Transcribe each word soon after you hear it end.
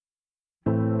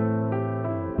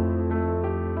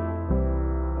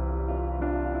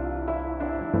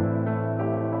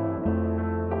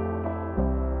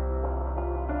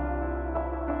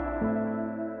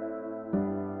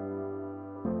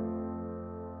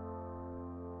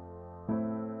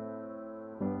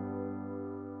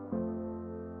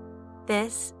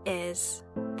This is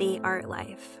The Art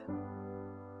Life.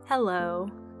 Hello,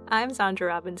 I'm Sandra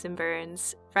Robinson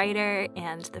Burns, writer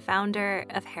and the founder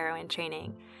of Heroine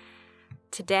Training.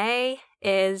 Today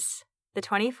is the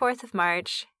 24th of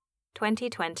March,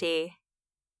 2020.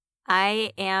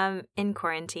 I am in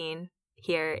quarantine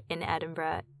here in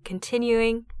Edinburgh,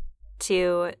 continuing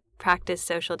to practice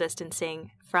social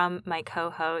distancing from my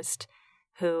co-host,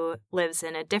 who lives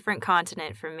in a different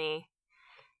continent from me,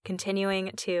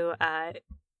 continuing to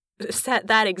set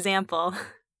that example.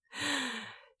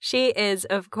 She is,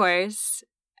 of course,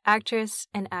 actress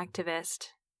and activist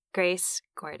Grace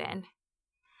Gordon.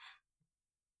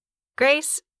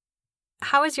 Grace,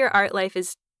 how is your art life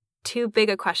is too big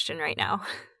a question right now.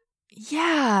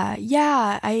 Yeah.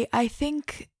 I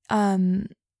think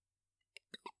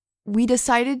we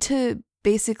decided to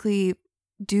basically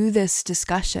do this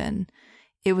discussion.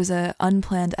 It was an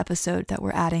unplanned episode that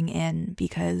we're adding in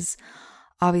because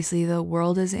obviously the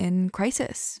world is in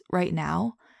crisis right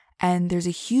now, and there's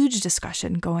a huge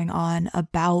discussion going on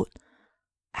about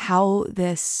how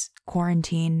this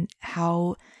quarantine,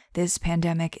 how this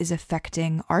pandemic is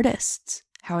affecting artists,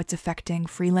 how it's affecting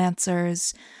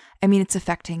freelancers. I mean, it's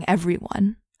affecting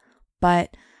everyone,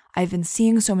 but I've been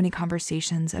seeing so many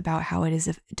conversations about how it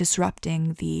is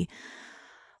disrupting the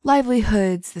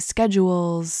livelihoods, the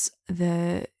schedules,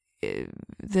 the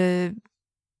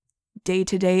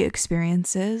day-to-day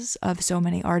experiences of so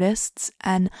many artists.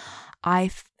 And I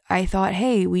thought,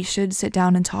 hey, we should sit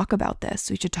down and talk about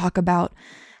this. We should talk about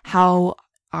how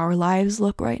our lives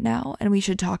look right now, and we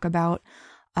should talk about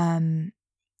the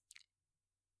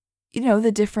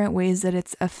different ways that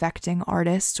it's affecting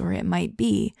artists, or it might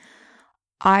be.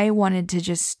 I wanted to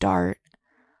just start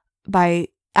by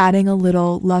adding a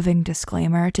little loving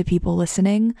disclaimer to people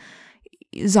listening.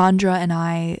 Zandra and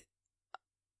I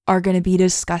are going to be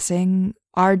discussing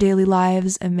our daily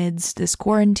lives amidst this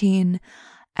quarantine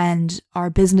and our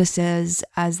businesses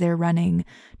as they're running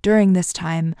during this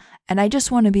time. And I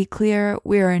just want to be clear,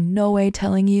 we are in no way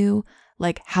telling you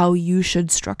how you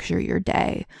should structure your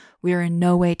day. We are in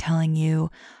no way telling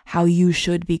you how you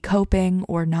should be coping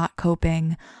or not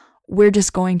coping. We're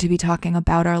just going to be talking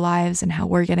about our lives and how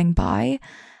we're getting by.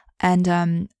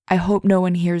 And I hope no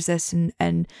one hears this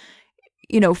and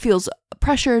feels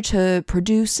pressure to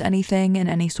produce anything in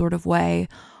any sort of way,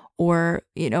 or,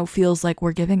 feels like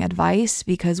we're giving advice,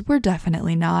 because we're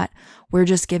definitely not. We're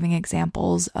just giving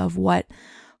examples of what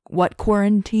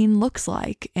quarantine looks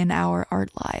like in our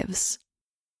art lives.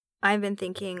 I've been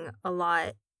thinking a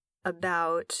lot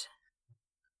about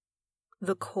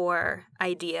the core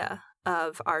idea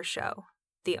of our show,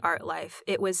 The Art Life.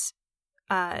 It was,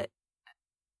 in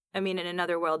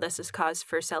another world, this is cause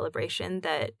for celebration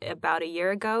that about a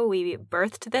year ago we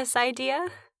birthed this idea.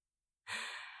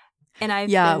 And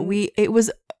was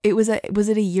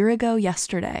it a year ago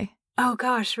yesterday? Oh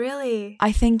gosh, really?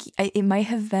 I think it might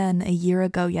have been a year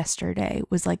ago yesterday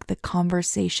was the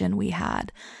conversation we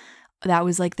had. That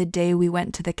was the day we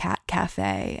went to the Cat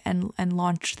Cafe and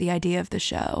launched the idea of the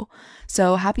show.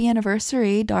 So happy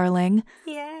anniversary, darling.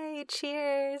 Yay,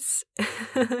 cheers.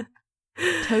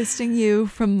 Toasting you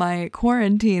from my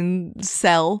quarantine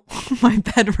cell, my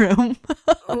bedroom.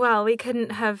 Well, we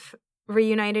couldn't have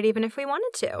reunited even if we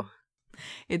wanted to.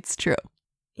 It's true.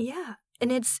 Yeah.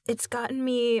 And it's gotten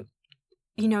me,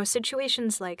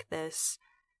 situations like this.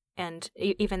 And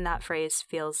even that phrase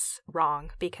feels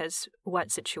wrong, because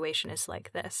what situation is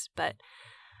like this? But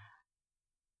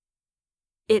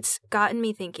it's gotten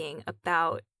me thinking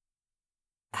about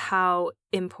how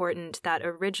important that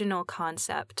original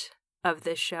concept of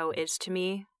this show is to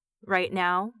me right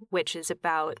now, which is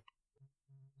about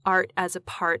art as a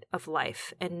part of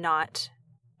life and not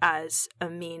as a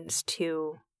means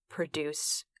to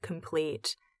produce,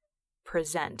 complete,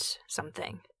 present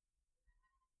something.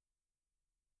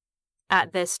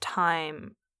 At this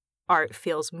time, art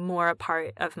feels more a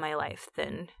part of my life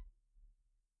than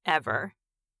ever.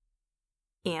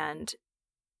 And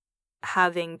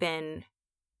having been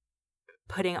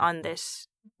putting on this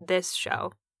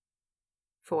show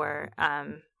for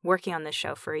working on this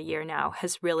show for a year now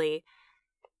has really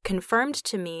confirmed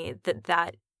to me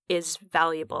that is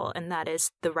valuable and that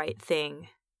is the right thing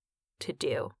to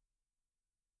do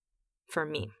for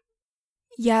me.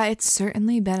 Yeah, it's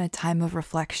certainly been a time of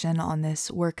reflection on this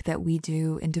work that we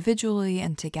do individually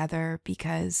and together,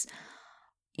 because,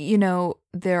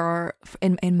 there are,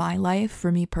 in my life,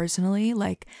 for me personally,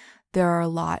 there are a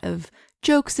lot of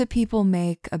jokes that people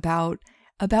make about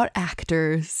about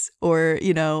actors or,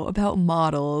 you know, about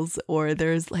models, or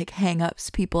there's like hang-ups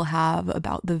people have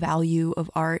about the value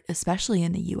of art, especially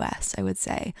in the US. I would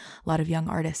say a lot of young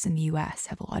artists in the US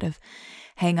have a lot of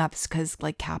hang-ups because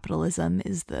like capitalism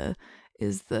is the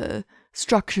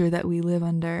structure that we live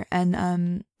under.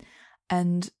 And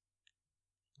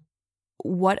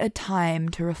what a time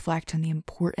to reflect on the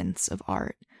importance of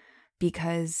art,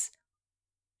 because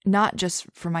not just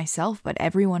for myself, but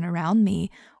everyone around me,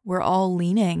 we're all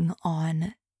leaning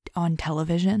on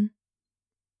television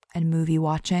and movie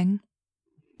watching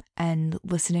and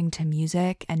listening to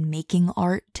music and making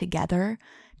art together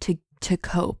to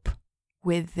cope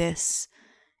with this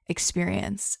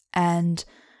experience. And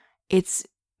it's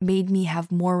made me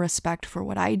have more respect for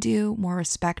what I do, more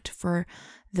respect for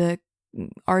the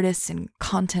artists and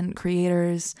content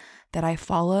creators that I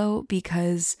follow,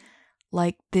 because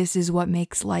like this is what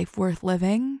makes life worth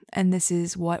living, and this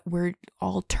is what we're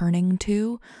all turning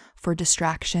to for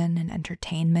distraction and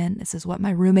entertainment. This is what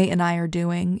my roommate and I are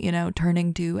doing, you know,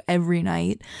 turning to every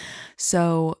night.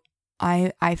 So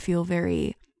I feel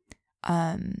very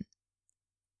I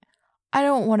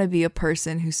don't want to be a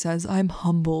person who says I'm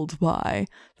humbled by.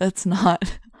 That's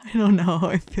not, I don't know how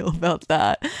I feel about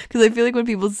that, because I feel like when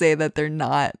people say that, they're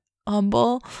not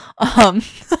humble.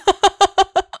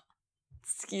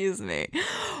 Excuse me.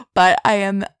 But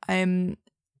I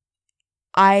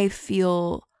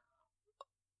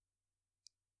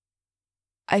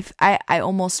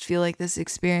almost feel like this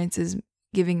experience is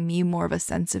giving me more of a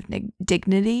sense of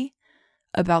dignity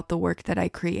about the work that I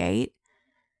create,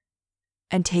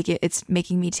 and it's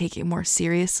making me take it more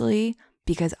seriously,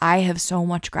 because I have so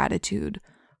much gratitude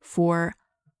for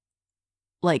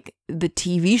like the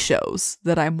TV shows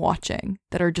that I'm watching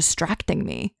that are distracting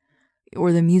me,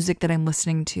 or the music that I'm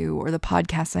listening to, or the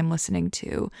podcasts I'm listening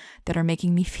to that are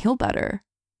making me feel better.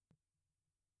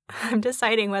 I'm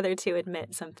deciding whether to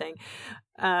admit something,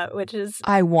 which is...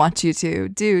 I want you to.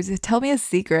 Dude, tell me a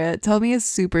secret. Tell me a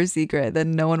super secret that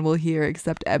no one will hear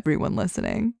except everyone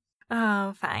listening.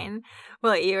 Oh, fine.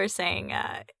 Well, you were saying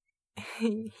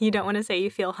you don't want to say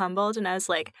you feel humbled, and I was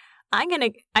like, I'm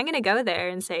gonna go there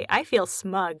and say I feel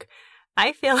smug.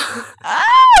 I feel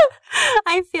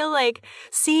I feel like,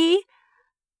 see,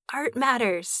 art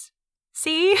matters.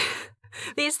 See,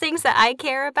 these things that I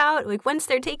care about, like once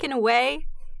they're taken away,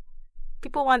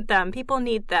 people want them, people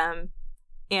need them,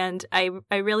 and I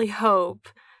really hope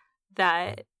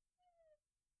that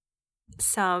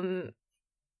some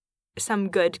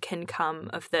good can come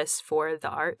of this for the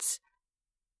arts,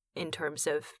 in terms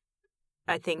of,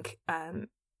 I think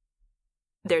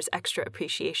there's extra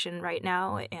appreciation right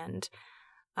now, and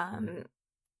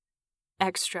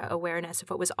extra awareness of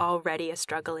what was already a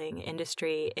struggling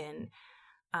industry in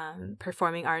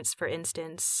performing arts. For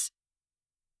instance,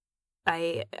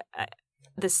 the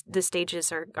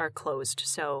stages are closed,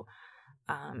 so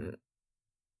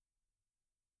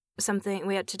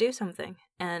we had to do something,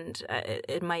 and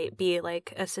it might be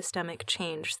like a systemic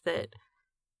change that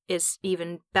is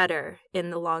even better in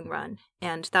the long run,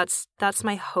 and that's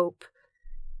my hope.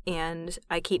 And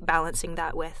I keep balancing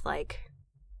that with like,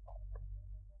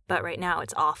 but right now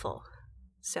it's awful.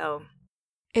 So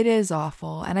it is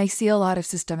awful. And I see a lot of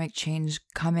systemic change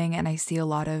coming, and I see a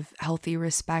lot of healthy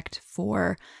respect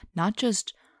for not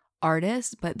just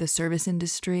artists, but the service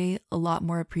industry, a lot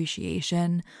more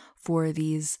appreciation for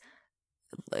these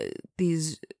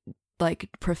like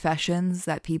professions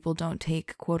that people don't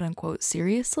take quote unquote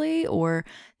seriously, or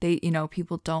they, you know,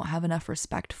 people don't have enough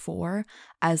respect for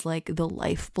as like the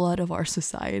lifeblood of our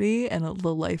society and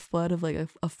the lifeblood of like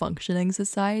a functioning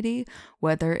society,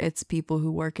 whether it's people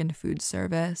who work in food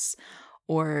service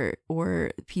or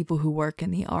people who work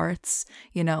in the arts,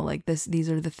 you know, like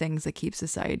these are the things that keep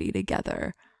society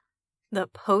together. The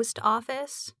post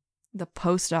office.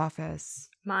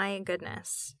 My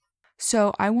goodness.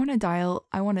 So I want to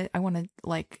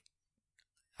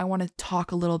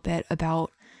talk a little bit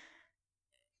about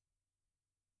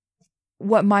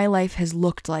what my life has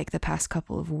looked like the past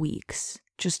couple of weeks,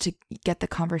 just to get the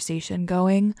conversation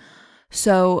going.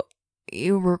 So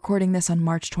we're recording this on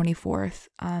March 24th.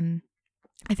 I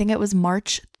think it was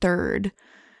March 3rd.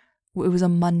 It was a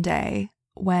Monday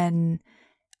when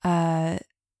 3rd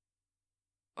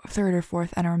or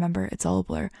 4th, I don't remember. It's all a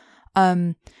blur.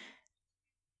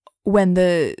 When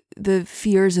the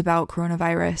fears about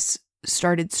coronavirus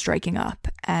started striking up,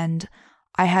 and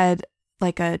I had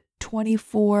like a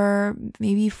 24,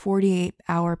 maybe 48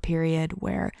 hour period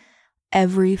where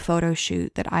every photo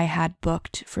shoot that I had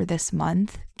booked for this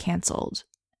month canceled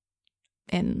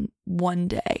in one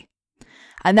day.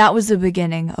 And that was the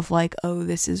beginning of like, oh,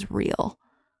 this is real.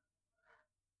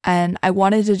 And I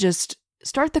wanted to just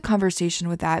start the conversation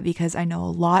with that because I know a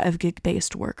lot of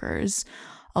gig-based workers,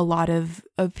 a lot of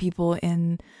people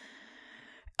in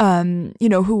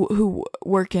who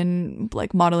work in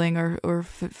like modeling or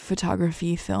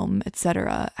photography, film,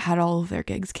 etc., had all of their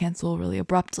gigs cancel really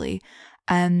abruptly,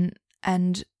 and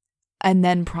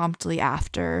then promptly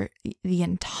after, the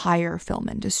entire film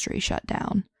industry shut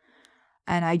down.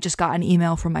 And I just got an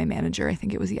email from my manager, I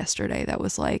think it was yesterday, that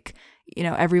was like,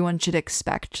 everyone should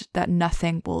expect that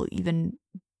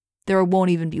there won't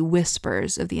even be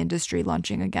whispers of the industry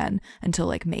launching again until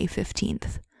like May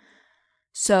 15th.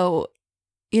 So,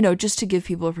 just to give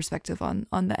people a perspective on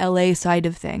the LA side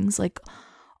of things, like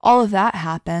all of that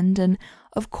happened. And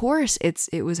of course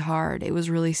it was hard. It was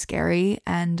really scary.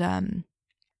 And,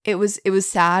 it was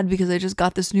sad because I just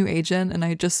got this new agent and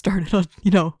I just started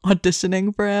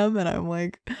auditioning for him, and I'm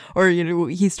like,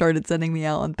 he started sending me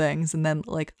out on things, and then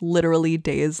like literally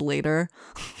days later,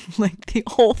 like the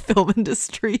whole film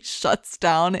industry shuts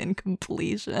down in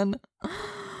completion.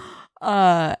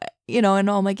 And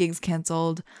all my gigs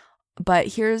canceled. But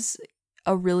here's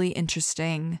a really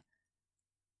interesting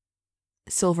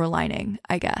silver lining,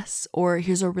 I guess, or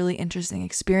here's a really interesting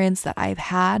experience that I've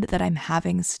had that I'm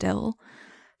having still.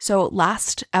 So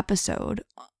last episode,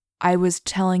 I was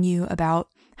telling you about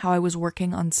how I was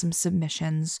working on some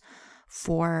submissions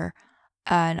for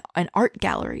an art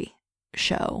gallery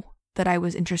show that I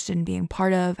was interested in being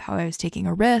part of, how I was taking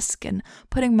a risk and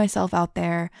putting myself out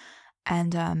there.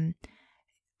 And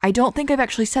I don't think I've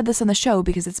actually said this on the show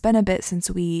because it's been a bit since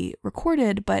we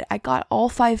recorded, but I got all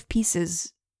 5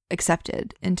 pieces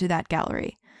accepted into that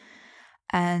gallery.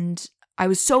 And I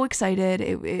was so excited.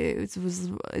 It's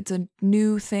a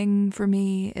new thing for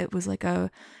me. It was like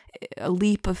a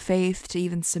leap of faith to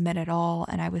even submit at all,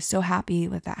 and I was so happy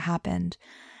that happened.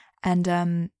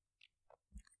 And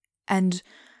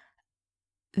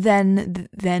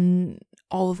then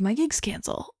all of my gigs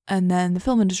cancel, and then the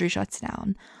film industry shuts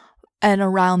down. And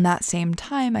around that same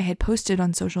time, I had posted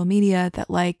on social media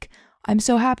that like, I'm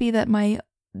so happy that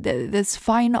this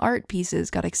fine art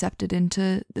pieces got accepted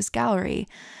into this gallery.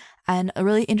 And a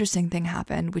really interesting thing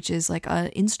happened, which is like an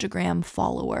Instagram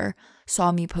follower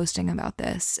saw me posting about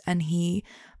this, and he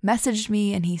messaged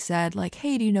me and he said like,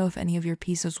 hey, do you know if any of your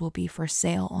pieces will be for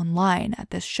sale online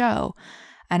at this show?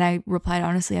 And I replied,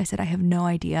 honestly, I said, I have no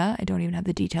idea. I don't even have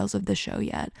the details of the show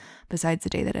yet, besides the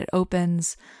day that it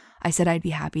opens. I said, I'd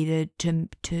be happy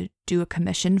to do a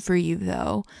commission for you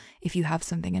though, if you have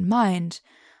something in mind.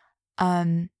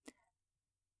 And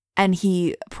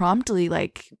he promptly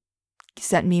like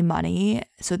sent me money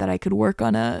so that I could work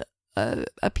on a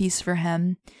piece for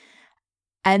him.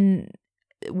 And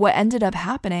what ended up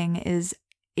happening is,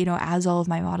 as all of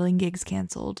my modeling gigs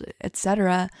canceled,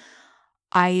 etc.,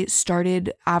 I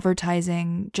started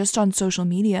advertising just on social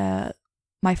media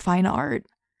my fine art.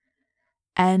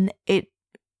 And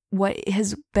what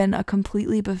has been a complete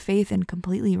leap of faith and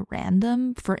completely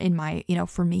random for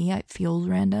me, it feels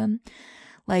random.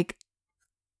 Like,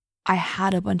 I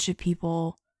had a bunch of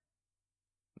people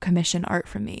commission art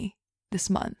from me this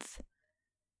month,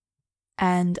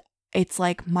 and it's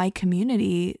like my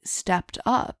community stepped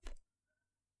up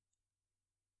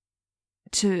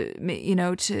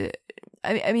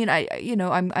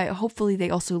I hopefully they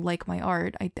also like my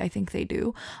art. I think they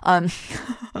do.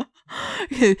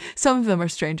 Some of them are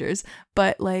strangers,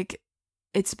 but like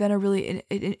it's been a really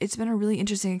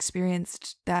interesting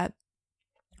experience that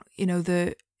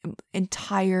the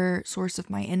entire source of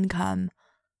my income,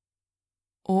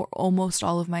 or almost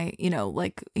all of my,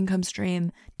 income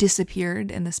stream,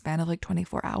 disappeared in the span of like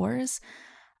 24 hours.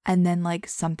 And then like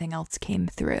something else came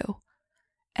through,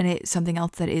 and it's something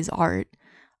else that is art.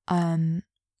 And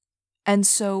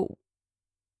so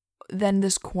then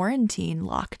this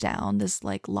lockdown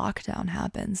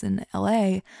happens in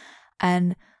LA,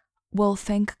 and well,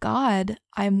 thank God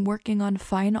I'm working on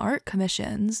fine art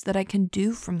commissions that I can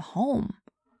do from home.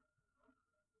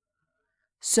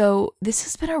 So this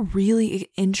has been a really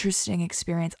interesting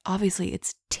experience. Obviously,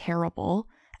 it's terrible.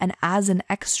 And as an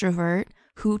extrovert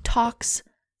who talks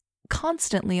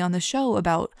constantly on the show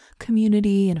about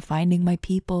community and finding my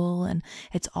people, and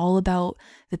it's all about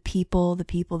the people,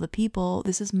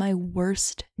 this is my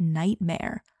worst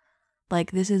nightmare.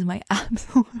 Like, this is my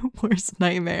absolute worst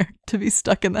nightmare, to be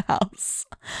stuck in the house.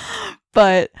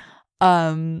 But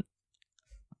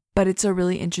it's a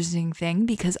really interesting thing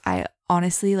because I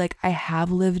honestly, like, I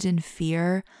have lived in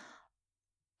fear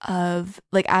of,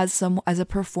 like, as a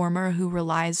performer who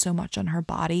relies so much on her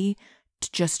body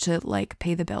just to like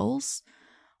pay the bills.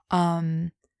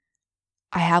 I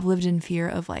have lived in fear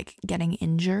of like getting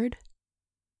injured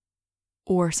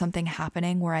or something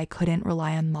happening where I couldn't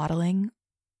rely on modeling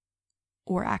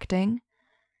or acting.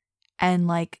 And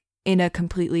like in a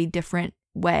completely different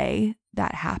way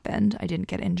that happened. I didn't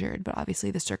get injured, but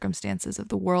obviously the circumstances of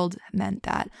the world meant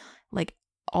that like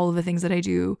all of the things that I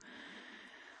do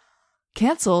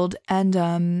canceled,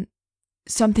 and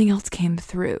something else came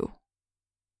through.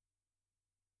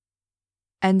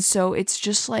 And so it's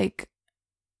just like,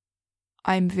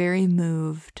 I'm very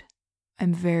moved.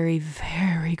 I'm very,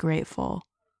 very grateful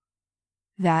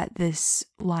that this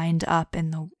lined up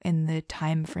in the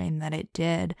time frame that it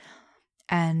did.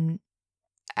 And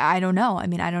I don't know. I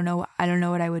mean, I don't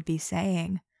know what I would be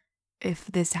saying if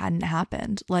this hadn't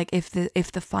happened. Like if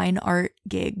the fine art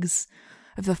gigs,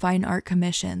 if the fine art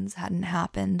commissions hadn't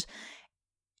happened,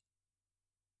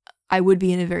 I would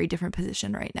be in a very different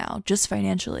position right now, just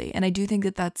financially. And I do think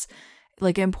that that's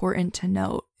like important to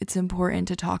note. It's important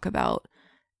to talk about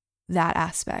that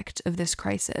aspect of this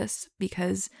crisis,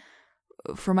 because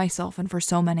for myself and for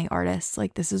so many artists,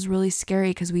 like this is really scary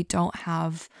because we don't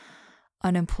have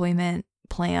unemployment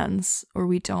plans, or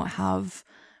we don't have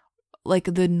like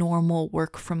the normal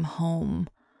work from home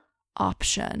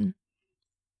option.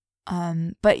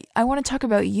 But I want to talk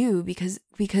about you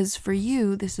because for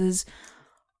you this is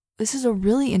a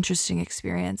really interesting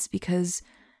experience, because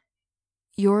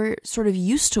you're sort of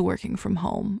used to working from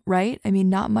home, right? I mean,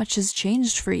 not much has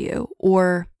changed for you,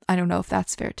 or I don't know if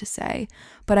that's fair to say,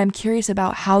 but I'm curious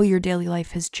about how your daily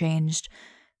life has changed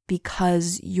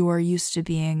because you're used to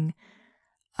being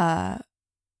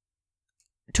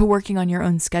to working on your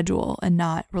own schedule and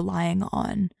not relying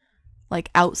on like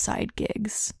outside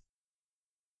gigs.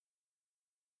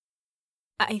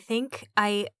 I think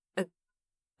I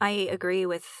agree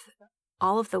with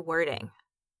all of the wording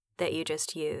that you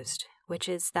just used, which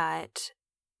is that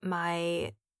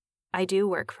I do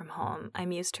work from home.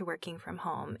 I'm used to working from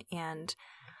home, and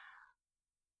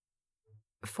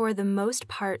for the most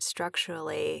part,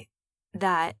 structurally,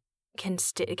 that can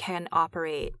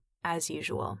operate as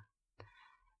usual.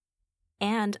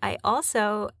 And I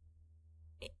also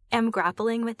am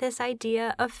grappling with this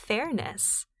idea of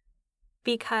fairness,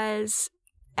 because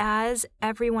as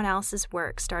everyone else's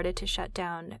work started to shut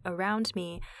down around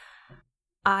me,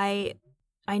 I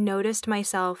noticed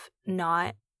myself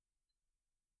not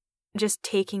just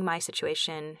taking my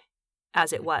situation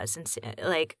as it was. And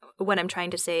like what I'm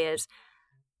trying to say is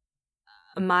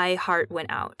my heart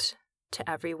went out to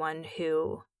everyone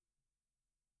who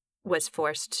was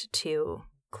forced to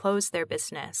close their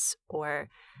business or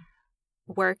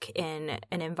work in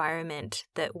an environment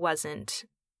that wasn't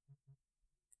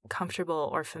comfortable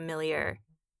or familiar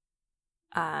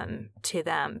to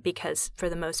them, because for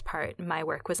the most part my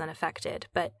work was unaffected.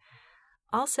 But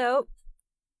also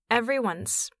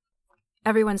everyone's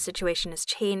situation has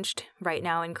changed right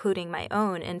now, including my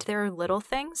own, and there are little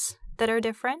things that are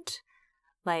different.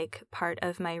 Like part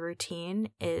of my routine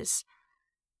is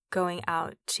going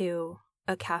out to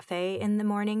a cafe in the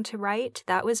morning to write.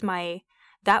 That was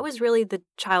really the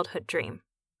childhood dream.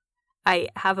 I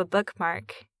have a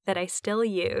bookmark that I still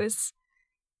use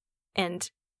and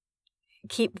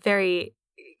keep very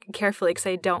carefully because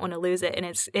I don't want to lose it. And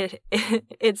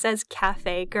it says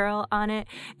Cafe Girl on it,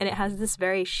 and it has this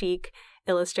very chic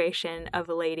illustration of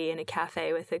a lady in a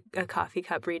cafe with a coffee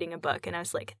cup reading a book. And I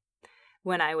was like,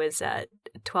 when I was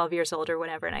 12 years old or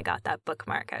whatever, and I got that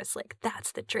bookmark, I was like,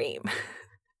 that's the dream.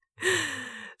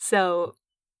 So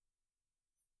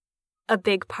a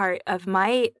big part of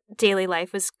my daily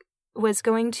life was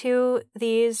going to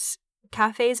these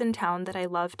cafes in town that I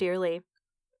love dearly,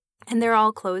 and they're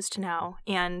all closed now.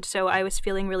 And so I was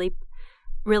feeling really,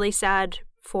 really sad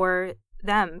for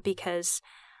them, because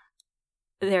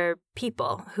they're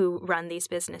people who run these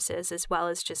businesses, as well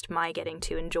as just my getting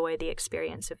to enjoy the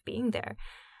experience of being there.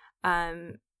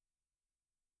 But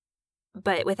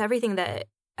with everything that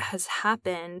has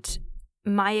happened,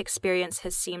 my experience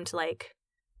has seemed like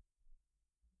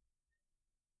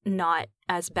not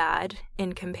as bad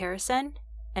in comparison.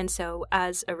 And so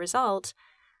as a result,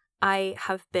 I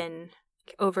have been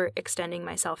overextending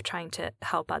myself trying to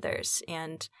help others,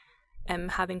 and am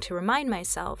having to remind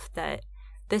myself that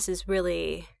this is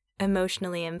really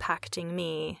emotionally impacting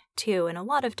me too in a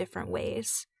lot of different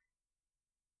ways,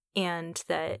 and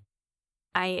that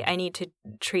I need to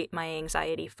treat my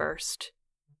anxiety first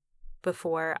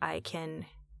before I can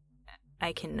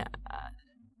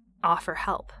offer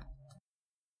help.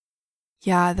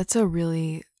 Yeah, that's a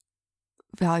really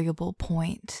valuable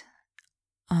point.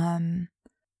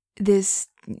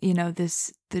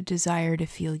 The desire to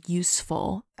feel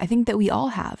useful, I think that we all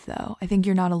have, though. I think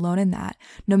you're not alone in that.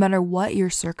 No matter what your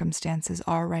circumstances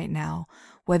are right now,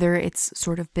 whether it's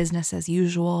sort of business as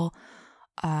usual,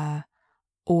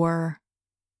 or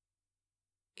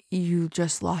you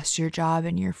just lost your job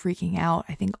and you're freaking out.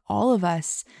 I think all of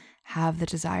us have the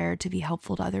desire to be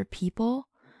helpful to other people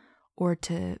or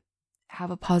to have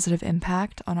a positive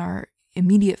impact on our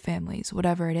immediate families,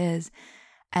 whatever it is.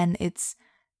 And it's,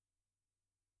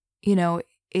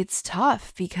 it's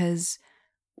tough because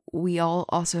we all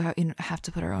also have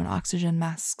to put our own oxygen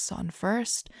masks on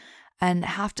first and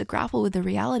have to grapple with the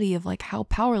reality of like how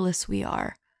powerless we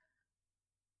are.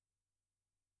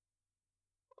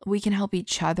 We can help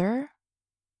each other,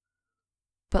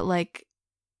 but like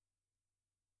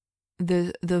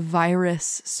the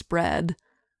virus spread,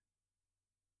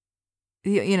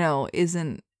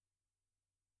 isn't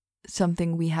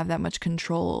something we have that much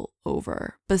control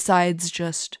over besides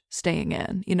just staying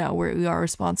in. We are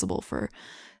responsible for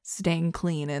staying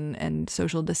clean and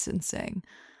social distancing,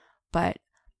 but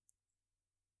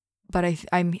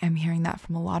I'm hearing that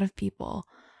from a lot of people,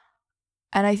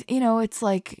 and it's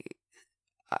like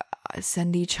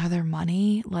send each other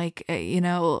money, like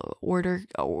order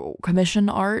commission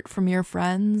art from your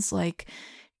friends, like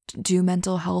do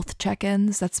mental health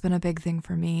check-ins. That's been a big thing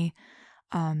for me.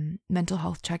 Mental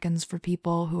health check-ins for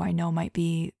people who I know might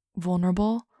be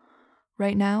vulnerable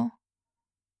right now,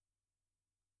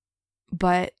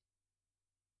 but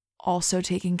also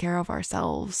taking care of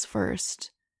ourselves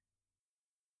first.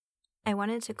 I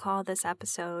wanted to call this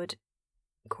episode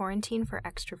Quarantine for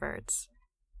Extroverts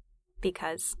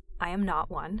because I am not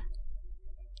one,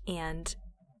 and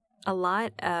a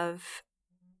lot of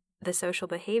the social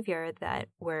behavior that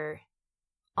we're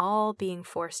all being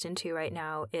forced into right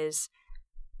now is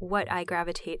what I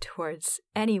gravitate towards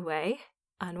anyway.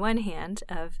 On one hand,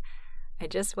 I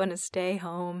just want to stay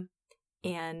home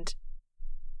and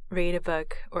read a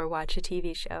book or watch a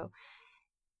TV show.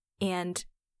 And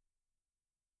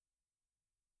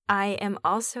I am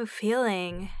also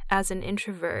feeling, as an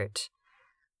introvert,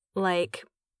 like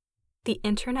the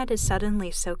internet is suddenly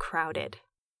so crowded.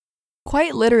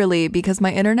 Quite literally, because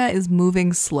my internet is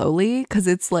moving slowly because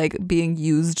it's like being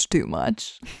used too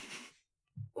much.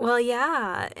 Well,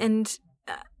 yeah, and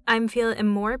I'm feeling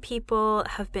more people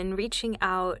have been reaching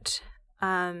out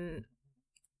to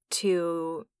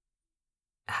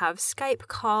have Skype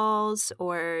calls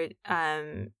or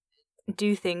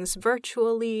do things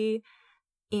virtually.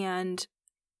 And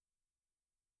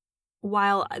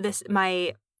while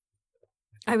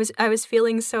I was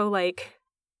feeling so like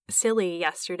silly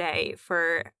yesterday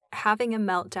for having a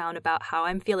meltdown about how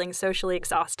I'm feeling socially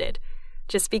exhausted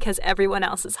just because everyone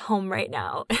else is home right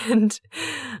now. And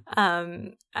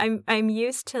I'm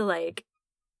used to, like,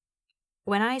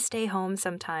 when I stay home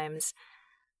sometimes,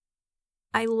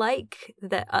 I like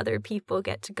that other people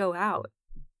get to go out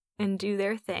and do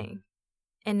their thing.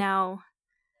 And now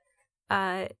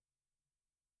they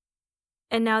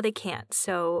can't.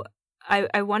 So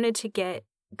I wanted to get,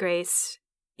 Grace,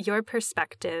 your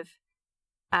perspective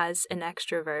as an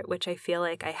extrovert, which I feel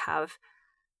like I have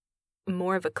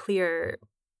more of a clear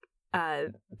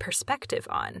perspective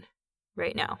on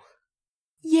right now.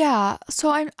 Yeah,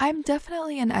 so I'm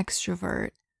definitely an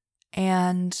extrovert,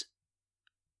 and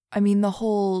I mean the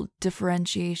whole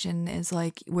differentiation is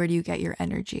like, where do you get your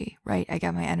energy, right? I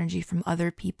get my energy from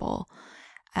other people,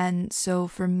 and so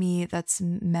for me that's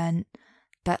meant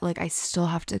that like I still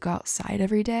have to go outside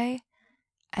every day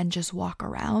and just walk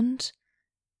around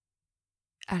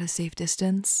at a safe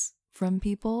distance from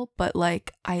people, but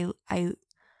like I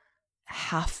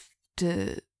have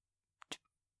to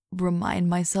remind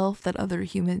myself that other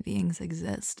human beings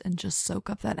exist and just soak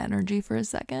up that energy for a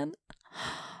second.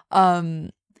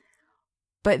 But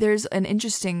there's an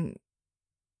interesting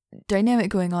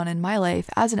dynamic going on in my life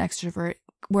as an extrovert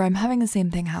where I'm having the same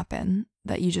thing happen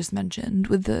that you just mentioned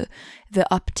with the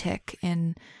uptick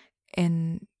in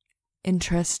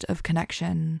interest of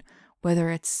connection, whether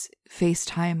it's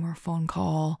FaceTime or phone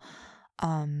call,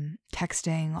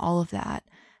 texting, all of that.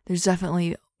 There's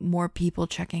definitely more people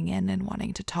checking in and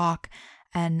wanting to talk.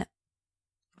 And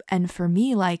for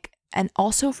me, like, and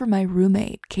also for my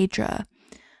roommate, Keitra,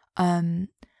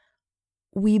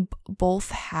 we both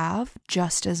have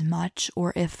just as much,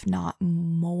 or if not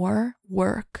more,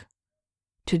 work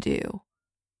to do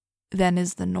than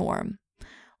is the norm.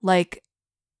 Like,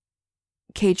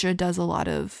 Keitra does a lot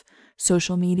of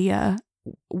social media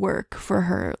work for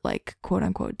her, like, quote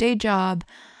unquote day job,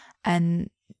 and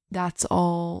that's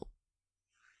all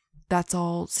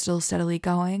still steadily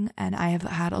going. And I have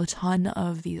had a ton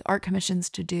of these art commissions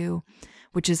to do,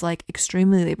 which is like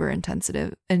extremely labor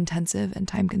intensive and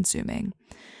time consuming.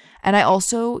 And I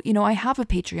also, I have a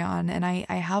Patreon, and I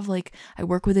have like, I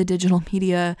work with a digital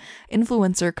media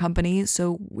influencer company.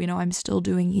 So, I'm still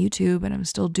doing YouTube and I'm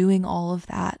still doing all of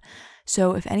that.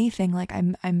 So if anything, like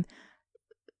I'm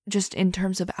just in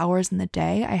terms of hours in the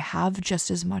day, I have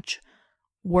just as much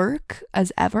work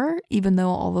as ever, even though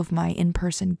all of my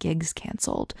in-person gigs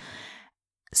canceled.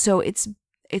 So it's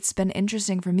been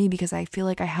interesting for me because I feel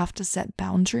like I have to set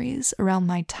boundaries around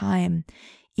my time,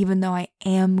 even though I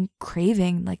am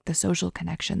craving like the social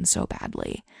connection so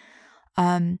badly.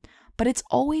 But it's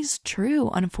always true,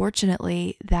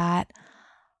 unfortunately, that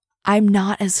I'm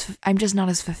just not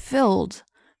as fulfilled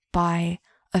by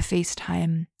a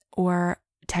FaceTime or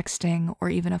texting or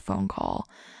even a phone call.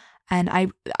 And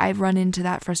I've run into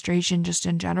that frustration just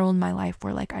in general in my life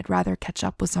where like I'd rather catch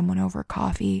up with someone over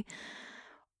coffee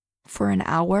for an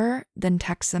hour than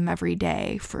text them every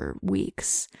day for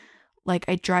weeks. Like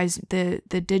it drives the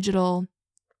digital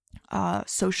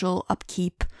social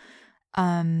upkeep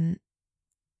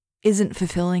isn't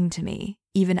fulfilling to me,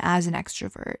 even as an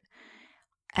extrovert.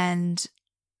 And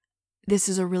this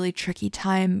is a really tricky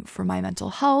time for my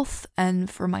mental health and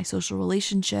for my social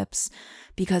relationships,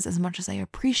 because as much as I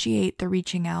appreciate the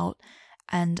reaching out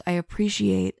and I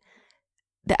appreciate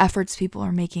the efforts people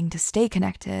are making to stay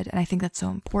connected, and I think that's so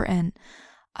important,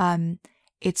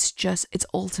 it's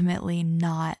ultimately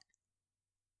not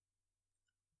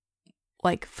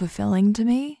like fulfilling to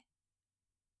me.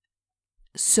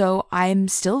 So I'm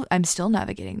still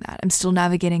navigating that. I'm still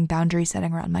navigating boundary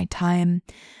setting around my time,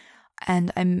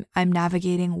 and I'm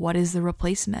navigating what is the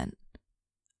replacement,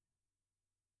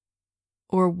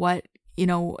 or what,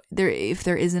 if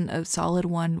there isn't a solid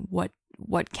one,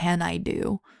 what can I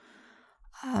do?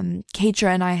 Keitra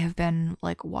and I have been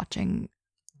like watching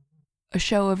a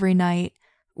show every night.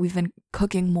 We've been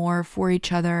cooking more for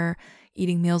each other,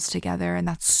 eating meals together, and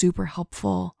that's super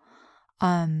helpful.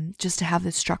 Just to have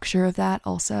the structure of that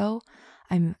also.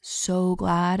 I'm so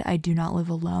glad I do not live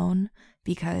alone,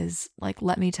 because like,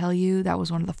 let me tell you, that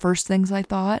was one of the first things I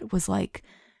thought was like,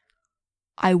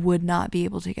 I would not be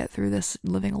able to get through this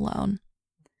living alone.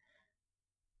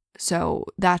 So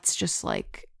that's just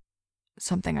like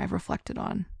something I've reflected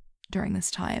on during this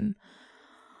time.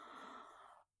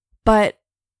 But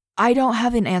I don't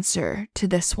have an answer to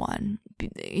this one.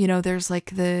 There's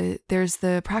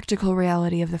the practical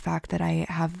reality of the fact that I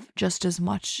have just as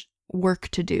much work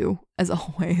to do as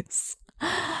always.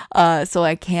 So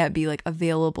I can't be like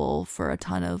available for a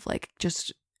ton of like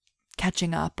just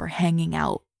catching up or hanging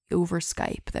out over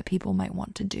Skype that people might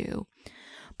want to do.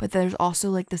 But there's also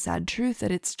like the sad truth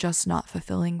that it's just not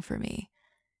fulfilling for me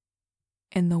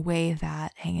in the way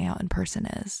that hanging out in person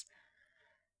is.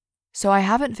 So I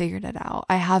haven't figured it out.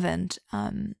 I haven't.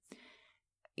 And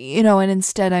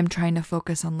instead I'm trying to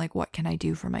focus on like, what can I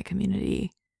do for my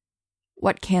community?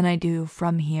 What can I do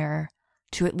from here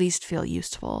to at least feel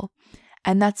useful?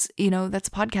 And that's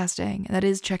podcasting. That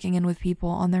is checking in with people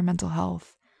on their mental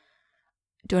health,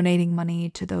 donating money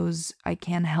to those I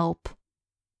can help,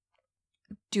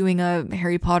 doing a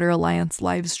Harry Potter Alliance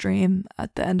live stream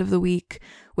at the end of the week,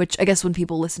 which I guess when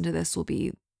people listen to this will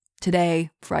be today,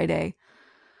 Friday.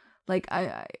 Like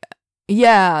I'm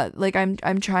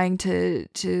trying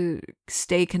to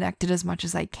stay connected as much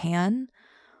as I can,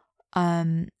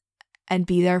 and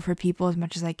be there for people as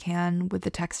much as I can with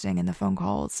the texting and the phone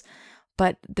calls.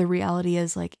 But the reality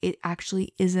is like, it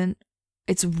actually isn't,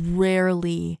 it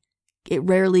rarely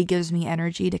gives me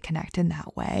energy to connect in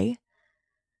that way.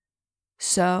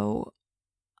 So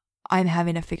I'm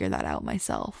having to figure that out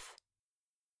myself.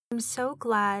 I'm so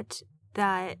glad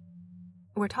that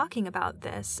we're talking about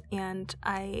this, and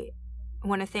I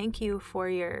want to thank you for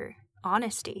your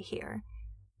honesty here,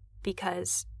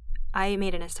 because I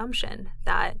made an assumption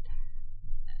that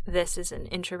this is an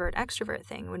introvert-extrovert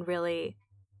thing, when really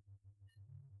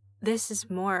this is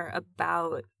more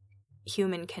about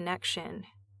human connection.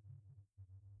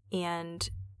 And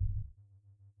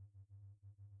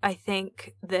I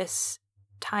think this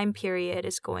time period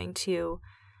is going to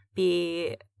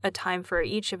be a time for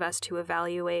each of us to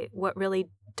evaluate what really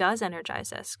does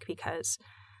energize us, because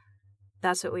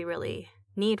that's what we really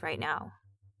need right now.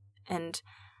 And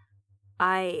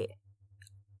I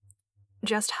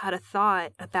just had a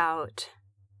thought about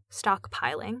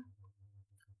stockpiling,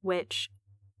 which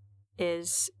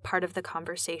is part of the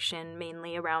conversation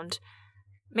mainly around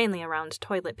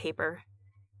toilet paper.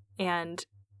 And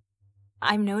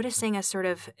I'm noticing a sort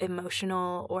of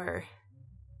emotional or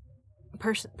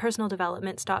personal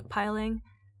development stockpiling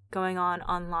going on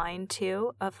online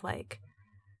too, of like,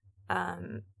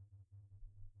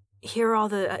 here are all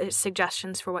the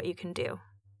suggestions for what you can do.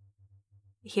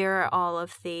 Here are all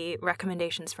of the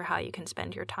recommendations for how you can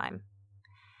spend your time.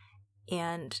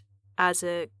 And as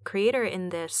a creator in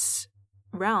this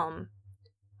realm,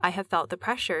 I have felt the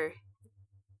pressure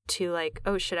to like,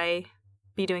 oh, should I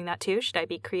be doing that too? Should I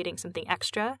be creating something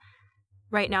extra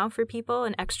right now for people,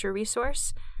 an extra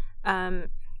resource,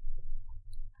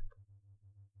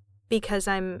 because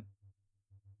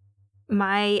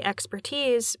my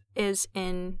expertise is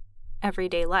in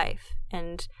everyday life,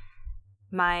 and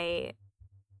I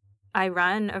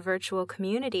run a virtual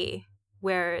community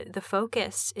where the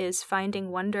focus is finding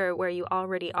wonder where you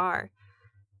already are.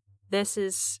 This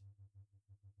is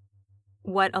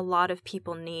what a lot of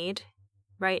people need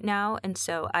right now, and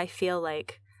so I feel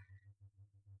like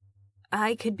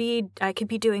I could be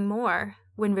doing more,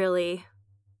 when really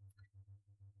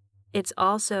it's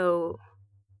also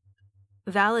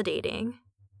validating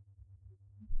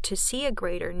to see a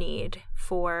greater need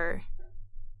for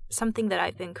something that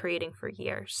I've been creating for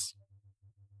years.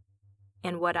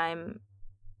 And what I'm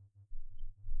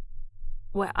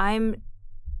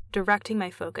directing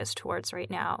my focus towards right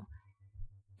now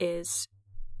is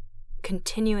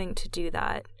continuing to do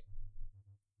that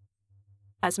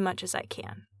as much as I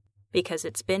can, because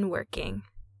it's been working,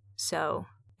 so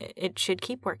it should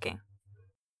keep working.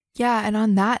 Yeah, and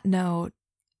on that note,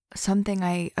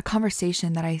 a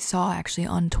conversation that I saw actually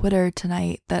on Twitter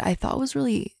tonight that I thought was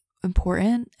really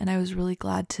important and I was really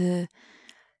glad to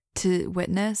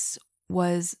witness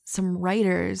was some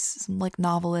writers, some like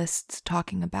novelists,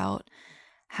 talking about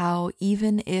how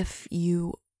even if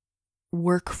you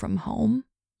work from home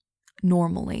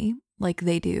normally, like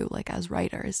they do, like as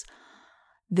writers,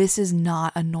 this is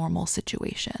not a normal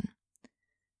situation.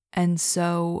 And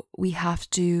so we have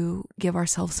to give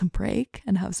ourselves some break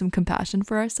and have some compassion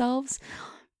for ourselves,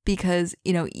 because,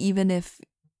 you know, even if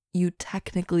you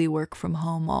technically work from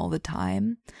home all the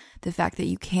time, the fact that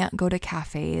you can't go to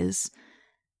cafes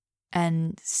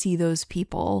and see those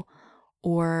people,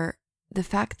 or the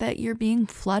fact that you're being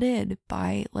flooded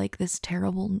by like this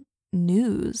terrible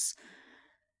news,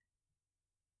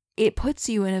 it puts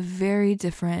you in a very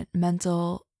different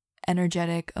mental,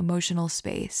 energetic, emotional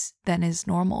space than is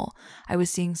normal. I was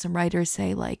seeing some writers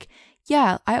say like,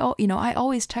 yeah, I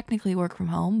always technically work from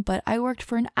home, but I worked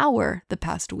for an hour the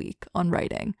past week on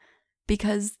writing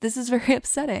because this is very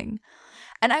upsetting.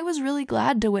 And I was really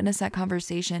glad to witness that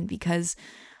conversation because,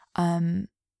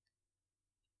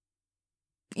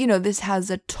 this has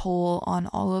a toll on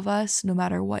all of us, no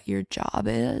matter what your job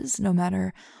is, no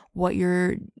matter what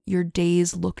your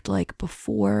days looked like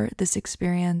before this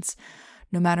experience,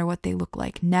 no matter what they look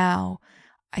like now.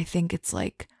 I think it's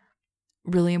like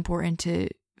really important to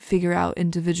figure out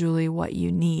individually what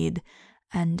you need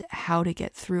and how to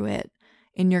get through it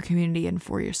in your community and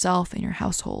for yourself and your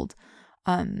household.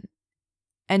 And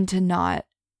to not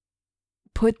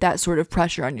put that sort of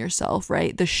pressure on yourself,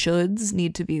 right? The shoulds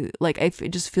need to be like, I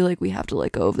just feel like we have to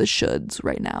let go of the shoulds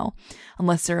right now,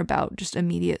 unless they're about just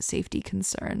immediate safety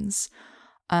concerns.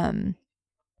 I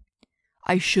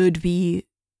should be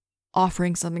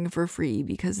offering something for free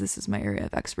because this is my area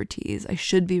of expertise. I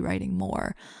should be writing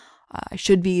more. I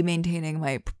should be maintaining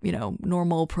my,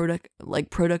 normal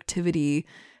productivity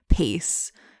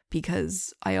pace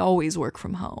because I always work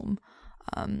from home.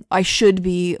 I should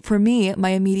be, for me, my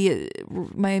immediate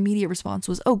response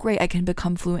was, oh great, I can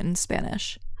become fluent in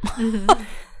Spanish. Mm-hmm.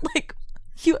 Like,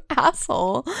 you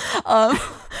asshole.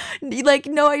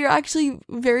 No, you're actually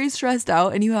very stressed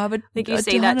out and you have a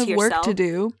ton of work to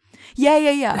do.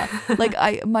 Yeah. Like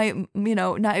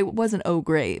it wasn't oh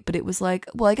great, but it was like,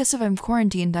 well, I guess if I'm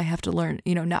quarantined, I have to learn,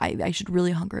 now I should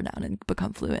really hunker down and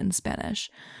become fluent in Spanish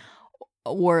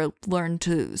or learn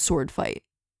to sword fight.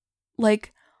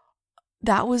 Like,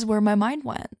 that was where my mind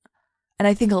went. And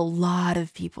I think a lot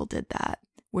of people did that,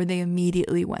 where they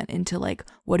immediately went into like,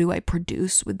 what do I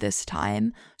produce with this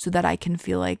time so that I can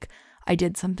feel like I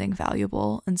did something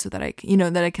valuable, and so that I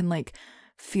can like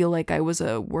feel like I was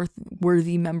a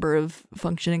worthy member of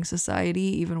functioning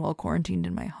society even while quarantined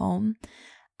in my home.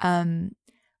 No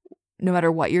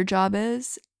matter what your job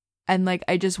is. And like,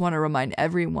 I just want to remind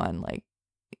everyone, like,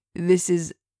 this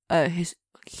is a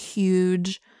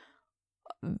huge,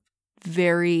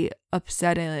 very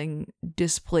upsetting,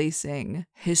 displacing,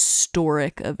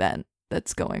 historic event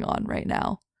that's going on right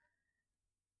now.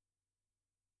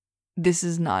 This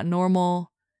is not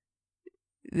normal.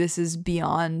 This is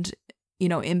beyond,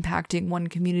 impacting one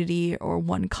community or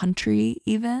one country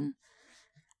even.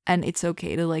 And it's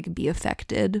okay to like be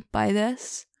affected by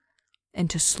this and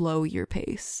to slow your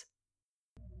pace.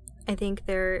 I think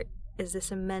there is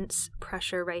this immense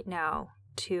pressure right now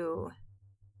to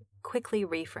quickly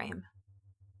reframe.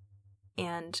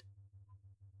 And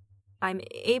I'm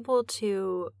able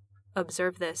to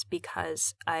observe this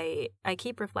because I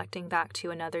keep reflecting back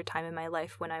to another time in my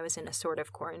life when I was in a sort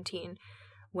of quarantine,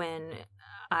 when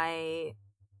I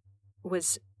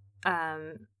was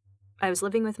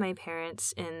living with my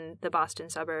parents in the Boston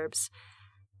suburbs,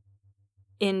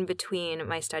 in between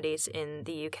my studies in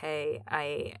the UK,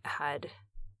 I had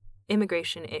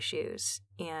immigration issues,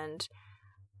 and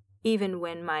even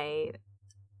when I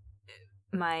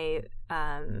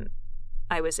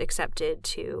was accepted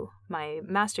to my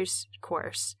master's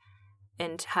course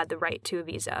and had the right to a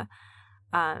visa,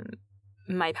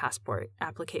 my passport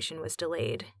application was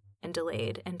delayed and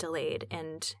delayed and delayed,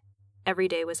 and every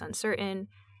day was uncertain,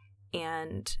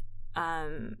 and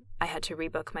I had to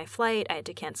rebook my flight. I had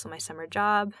to cancel my summer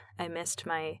job. I missed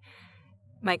my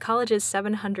college's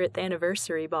 700th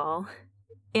anniversary ball.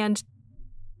 And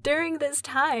during this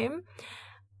time,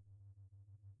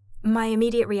 my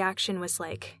immediate reaction was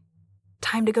like,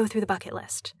 time to go through the bucket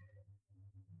list.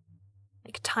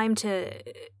 Like, time to,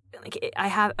 like,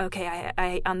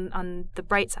 I on the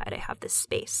bright side, I have this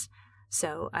space.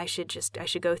 So I should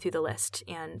go through the list.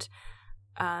 And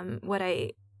what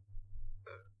I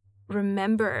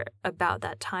remember about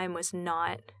that time was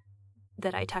not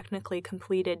that I technically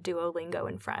completed Duolingo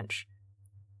in French,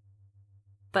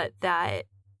 but that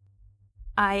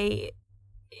I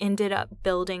ended up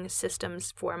building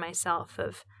systems for myself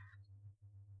of,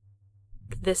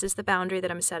 this is the boundary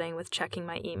that I'm setting with checking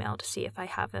my email to see if I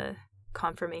have a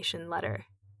confirmation letter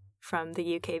from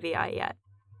the UKVI yet.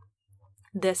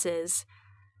 This is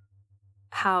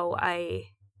how I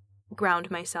ground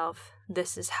myself.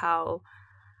 This is how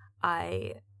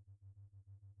I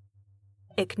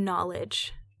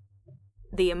acknowledge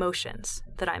the emotions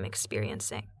that I'm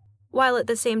experiencing. While at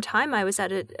the same time, I was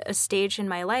at a stage in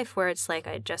my life where it's like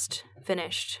I just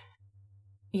finished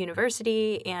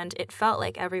university and it felt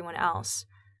like everyone else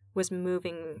was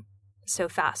moving so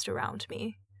fast around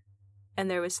me.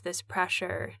 And there was this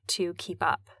pressure to keep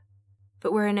up.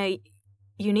 But we're in a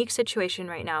unique situation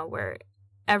right now where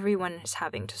everyone is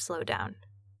having to slow down,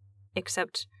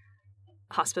 except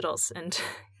hospitals and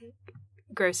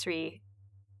grocery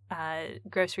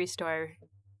store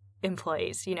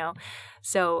employees, you know?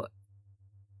 So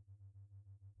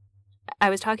I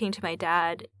was talking to my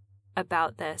dad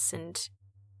about this, and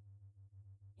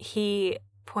he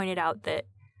pointed out that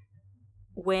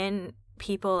when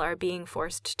people are being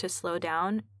forced to slow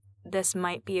down, this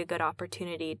might be a good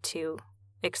opportunity to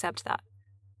accept that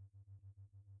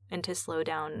and to slow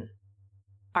down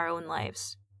our own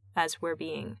lives as we're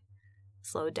being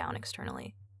slowed down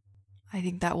externally. I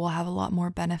think that will have a lot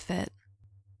more benefit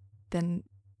than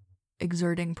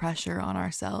exerting pressure on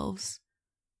ourselves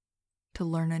to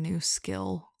learn a new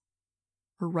skill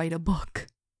or write a book.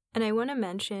 And I want to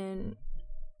mention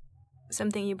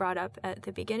something you brought up at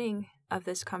the beginning of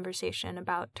this conversation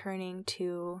about turning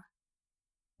to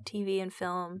TV and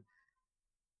film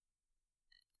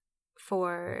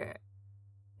for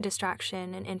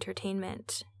distraction and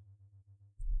entertainment.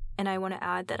 And I want to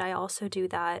add that I also do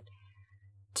that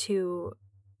to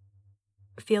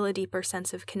feel a deeper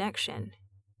sense of connection.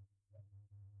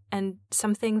 And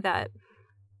something that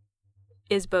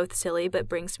is both silly but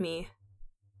brings me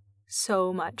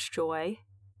so much joy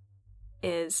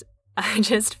is I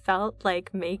just felt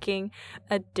like making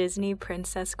a Disney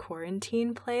Princess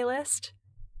Quarantine playlist,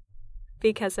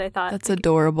 because I thought, that's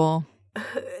adorable.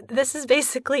 This is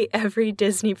basically every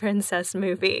Disney princess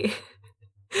movie.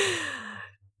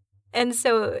 And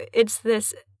so it's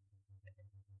this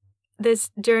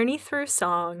journey through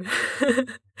song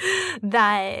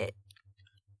that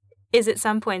is, at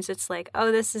some points it's like,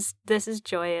 oh, this is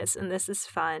joyous and this is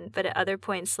fun, but at other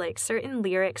points, like, certain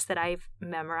lyrics that I've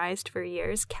memorized for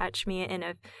years catch me in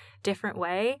a different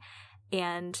way,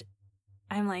 and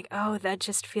I'm like, oh, that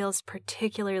just feels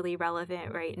particularly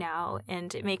relevant right now,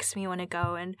 and it makes me want to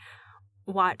go and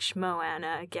watch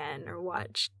Moana again or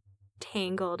watch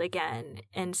Tangled again.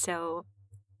 And so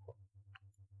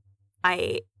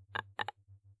I,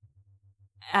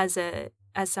 as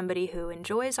somebody who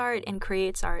enjoys art and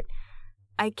creates art,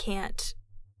 I can't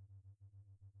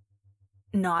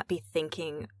not be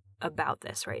thinking about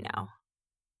this right now.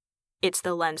 It's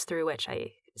the lens through which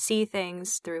I see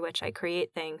things, through which I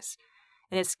create things,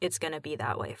 and it's going to be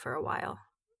that way for a while.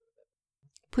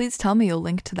 Please tell me you'll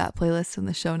link to that playlist in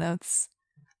the show notes.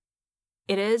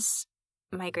 It is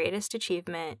my greatest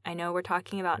achievement. I know we're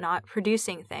talking about not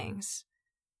producing things,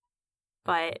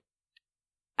 but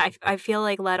I feel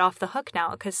like let off the hook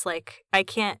now because, like, I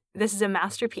can't, this is a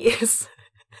masterpiece.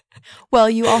 Well,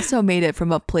 you also made it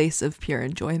from a place of pure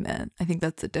enjoyment. I think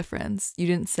that's the difference. You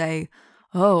didn't say,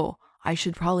 oh, I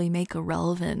should probably make a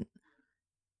relevant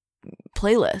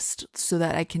playlist so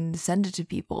that I can send it to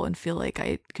people and feel like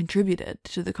I contributed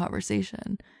to the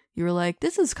conversation. You were like,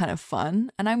 this is kind of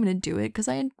fun and I'm going to do it because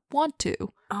I want to.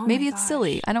 Oh, maybe it's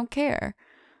silly. I don't care.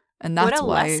 And that's what a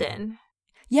why, lesson.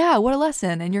 yeah, what a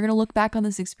lesson. And you're going to look back on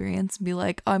this experience and be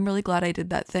like, oh, I'm really glad I did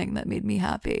that thing that made me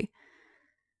happy.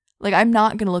 Like, I'm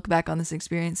not going to look back on this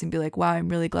experience and be like, wow, I'm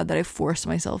really glad that I forced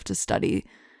myself to study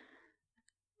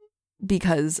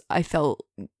because I felt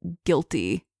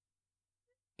guilty.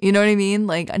 You know what I mean?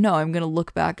 Like, no, I'm going to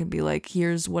look back and be like,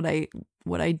 here's what I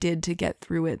did to get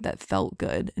through it that felt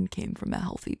good and came from a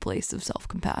healthy place of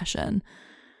self-compassion.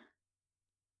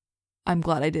 I'm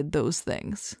glad I did those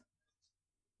things.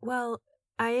 Well,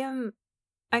 I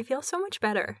feel so much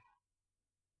better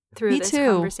through Me this too.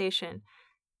 conversation.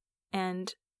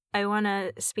 And I want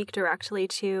to speak directly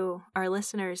to our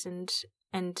listeners and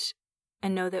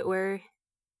know that we're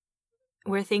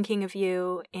thinking of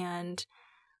you and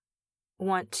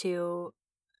want to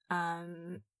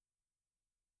and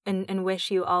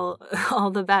wish you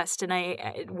all the best.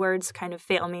 And words kind of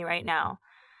fail me right now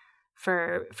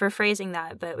for phrasing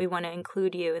that, but we want to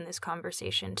include you in this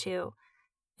conversation too.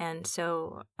 And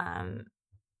so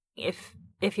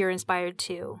if you're inspired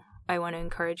to, I want to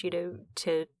encourage you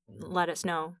to let us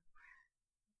know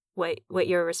what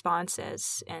your response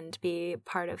is and be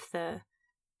part of the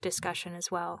discussion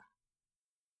as well.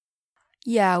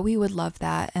 Yeah, we would love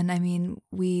that. And I mean,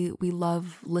 we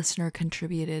love listener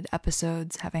contributed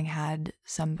episodes, having had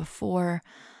some before.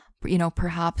 You know,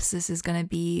 perhaps this is going to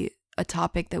be a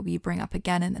topic that we bring up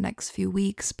again in the next few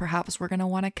weeks. Perhaps we're going to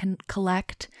want to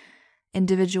collect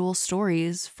individual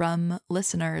stories from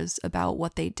listeners about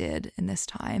what they did in this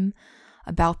time,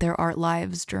 about their art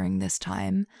lives during this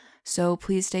time. So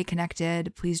please stay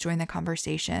connected. Please join the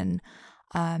conversation.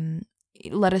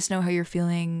 Let us know how you're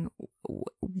feeling,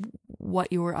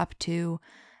 what you were up to,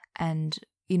 and,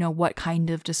 you know, what kind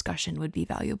of discussion would be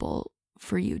valuable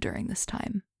for you during this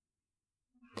time.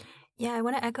 Yeah, I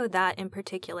want to echo that in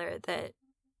particular, that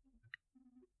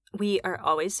we are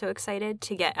always so excited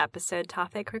to get episode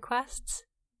topic requests.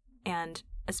 And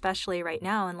especially right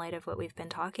now, in light of what we've been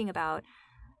talking about,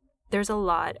 there's a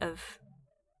lot of,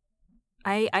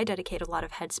 I dedicate a lot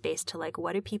of headspace to like,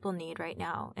 what do people need right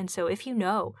now? And so if you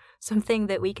know something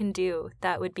that we can do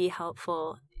that would be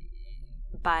helpful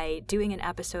by doing an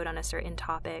episode on a certain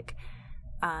topic,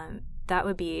 that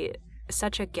would be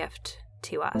such a gift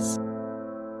to us.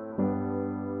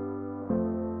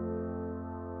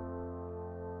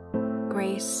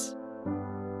 Grace,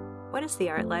 what is the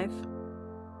art life?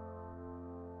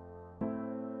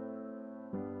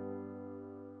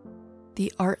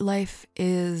 The art life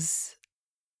is,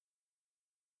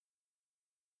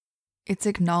 it's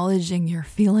acknowledging your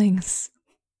feelings.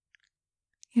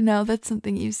 You know, that's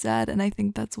something you said, and I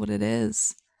think that's what it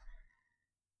is.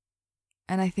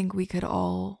 And I think we could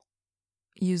all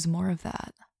use more of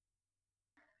that.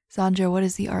 Sandra, what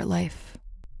is the art life?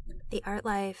 The art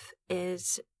life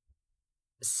is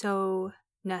so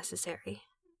necessary.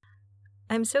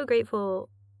 I'm so grateful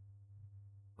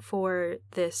for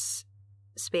this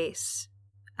space,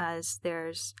 as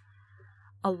there's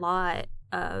a lot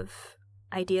of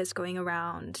ideas going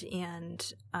around,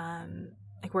 and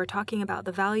like we're talking about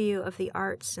the value of the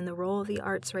arts and the role of the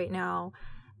arts right now,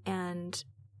 and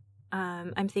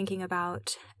I'm thinking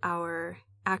about our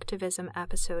activism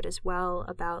episode as well,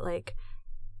 about like,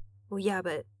 well, yeah,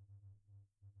 but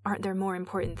aren't there more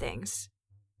important things?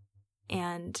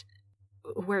 And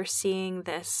we're seeing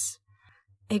this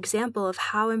example of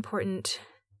how important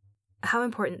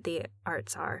the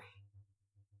arts are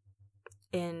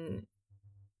in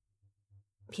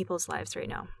people's lives right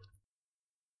now.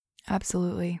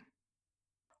 Absolutely.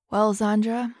 Well,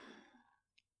 Sandra,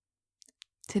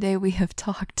 today we have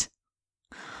talked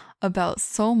about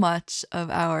so much of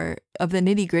the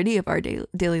nitty-gritty of our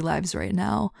daily lives right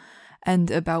now, and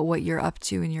about what you're up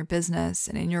to in your business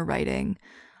and in your writing,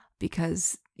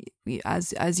 because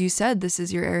as you said, this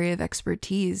is your area of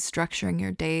expertise, structuring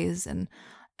your days and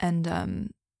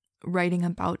writing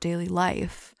about daily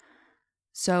life.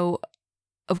 So,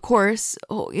 of course,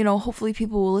 you know, hopefully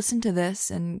people will listen to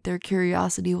this and their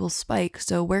curiosity will spike.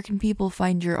 So where can people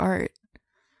find your art?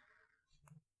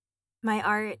 My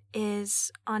art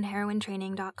is on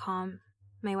heroinetraining.com,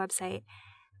 my website.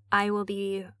 I will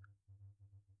be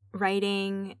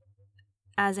writing,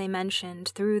 as I mentioned,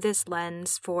 through this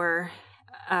lens for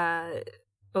a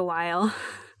while.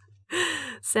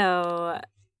 So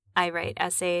I write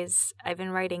essays. I've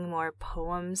been writing more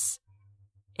poems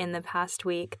in the past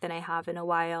week than I have in a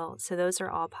while. So those are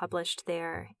all published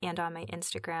there and on my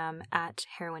Instagram at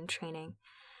Heroine Training.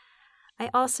 I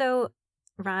also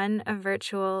run a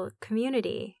virtual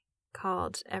community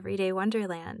called Everyday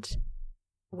Wonderland,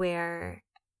 where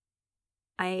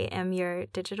I am your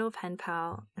digital pen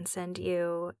pal and send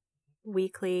you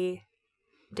weekly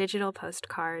digital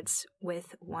postcards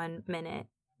with 1-minute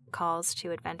calls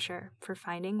to adventure, for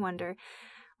finding wonder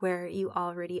where you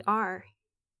already are.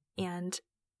 And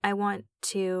I want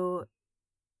to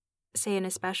say an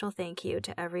especial thank you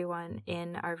to everyone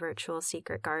in our virtual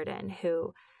secret garden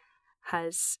who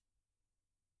has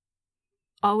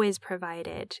always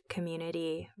provided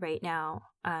community right now,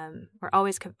 or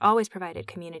always provided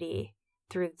community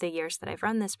through the years that I've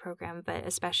run this program, but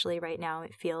especially right now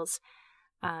it feels,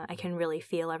 I can really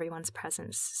feel everyone's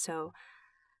presence. So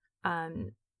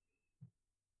thank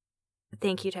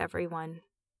you to everyone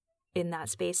in that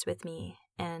space with me.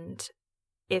 And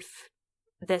if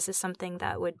this is something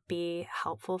that would be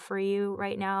helpful for you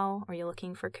right now, or you're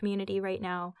looking for community right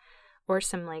now, or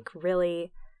some like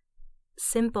really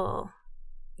simple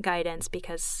guidance,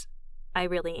 because I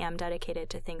really am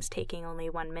dedicated to things taking only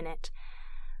 1 minute,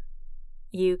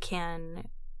 you can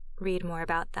read more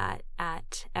about that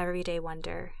at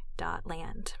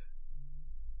everydaywonder.land.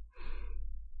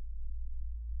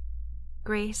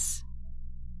 Grace,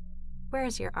 where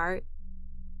is your art?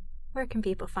 Where can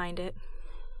people find it?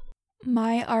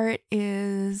 My art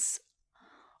is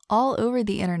all over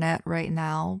the internet right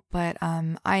now, but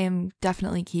I am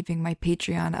definitely keeping my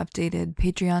Patreon updated,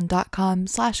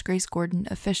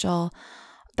 patreon.com/GraceGordonOfficial.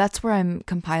 That's where I'm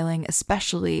compiling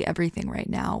especially everything right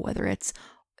now, whether it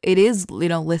is,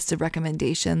 lists of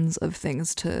recommendations of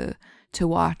things to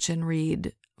watch and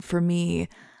read for me,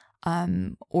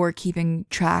 or keeping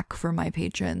track for my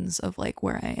patrons of like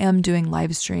where I am doing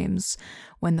live streams,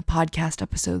 when the podcast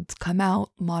episodes come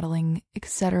out, modeling,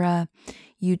 etc.,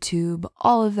 YouTube,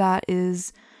 all of that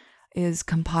is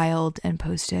compiled and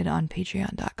posted on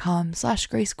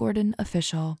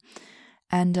patreon.com/GraceGordonOfficial.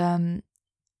 And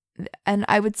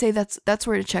I would say that's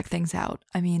where to check things out.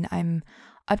 I mean, I'm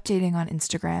updating on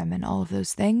Instagram and all of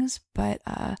those things, but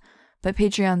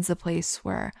Patreon's the place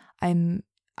where I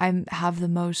have the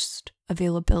most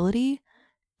availability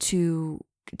to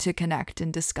connect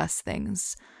and discuss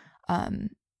things.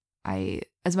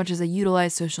 As much as I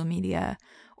utilize social media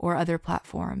or other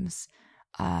platforms,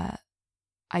 I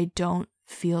don't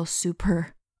feel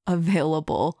super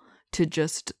available to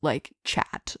just like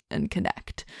chat and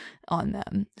connect on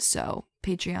them. So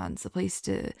Patreon's the place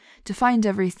to find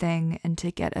everything and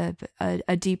to get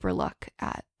a deeper look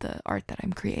at the art that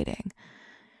I'm creating.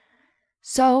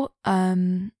 So,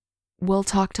 we'll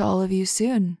talk to all of you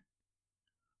soon.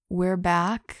 We're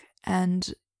back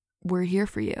and we're here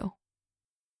for you.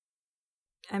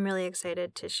 I'm really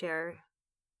excited to share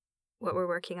what we're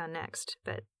working on next,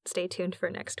 but stay tuned for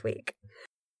next week.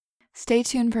 Stay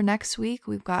tuned for next week.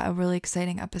 We've got a really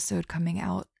exciting episode coming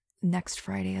out next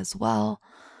Friday as well.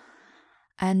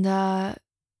 And,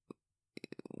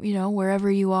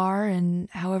 wherever you are and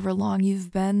however long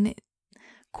you've been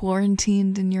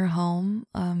quarantined in your home,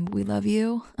 we love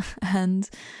you. And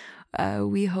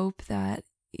we hope that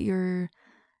you're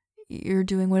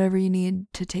doing whatever you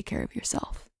need to take care of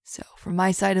yourself. So from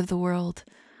my side of the world,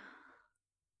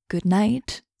 good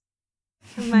night.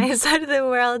 From my side of the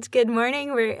world, good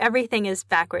morning, where everything is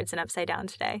backwards and upside down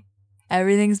today.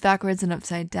 Everything's backwards and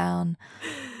upside down.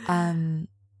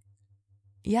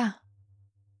 Yeah.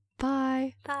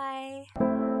 Bye. Bye.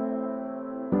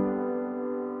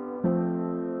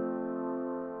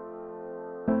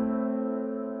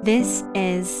 This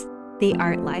is The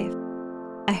Art Life,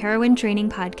 a heroine training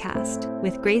podcast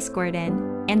with Grace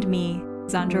Gordon and me,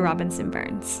 Zandra Robinson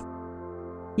Burns.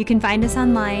 You can find us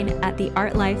online at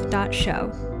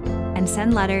theartlife.show and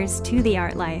send letters to The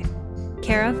Art Life,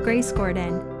 care of Grace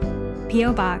Gordon,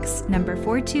 P.O. Box number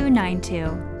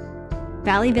 4292,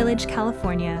 Valley Village,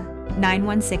 California,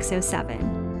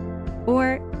 91607,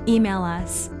 or email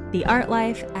us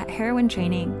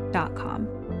theartlife@heroinetraining.com.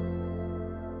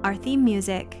 Our theme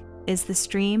music is The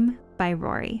Stream by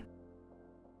Rory.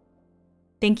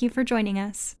 Thank you for joining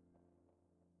us.